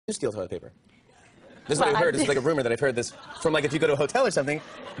You steal toilet paper. This is what I've heard. This is like a rumor that I've heard this from, like, if you go to a hotel or something,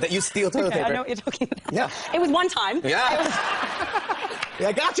 that you steal toilet paper. I know what you're talking about. Yeah. It was one time. Yeah.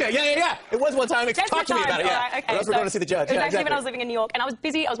 Yeah, gotcha. Yeah. It was one time. Talk to me about it. Yeah. Right, okay. Or else we're going to see the judge. It was Yeah, actually exactly. when I was living in New York, and I was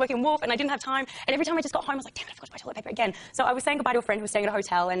busy. I was working Wolf, and I didn't have time. And every time I just got home, I was like, damn it, I forgot to buy toilet paper again. So I was saying goodbye to a friend who was staying at a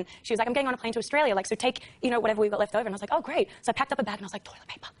hotel, and she was like, I'm getting on a plane to Australia. Like, so take, whatever we've got left over. And I was like, oh, great. So I packed up a bag, and I was like, toilet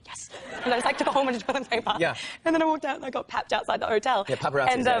paper, yes. And I just like took it home and toilet paper. Yeah. And then I walked out, and I got papped outside the hotel. Yeah,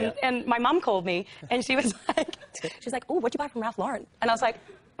 paparazzi. And my mum called me, and she was like, oh, what'd you buy from Ralph Lauren? And I was like,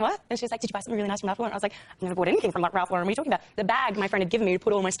 what? And she was like, did you buy something really nice from Ralph Lauren? I was like, I've never bought anything from Ralph Lauren. What are you talking about? The bag my friend had given me to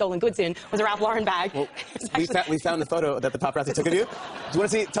put all my stolen goods in was a Ralph Lauren bag. Well, we found the photo that the paparazzi took of you. Do you want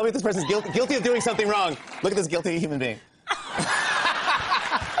to see? Tell me if this person's guilty of doing something wrong. Look at this guilty human being.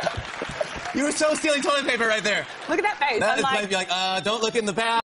 You were so stealing toilet paper right there. Look at that face. That I'm might be like, don't look in the bag.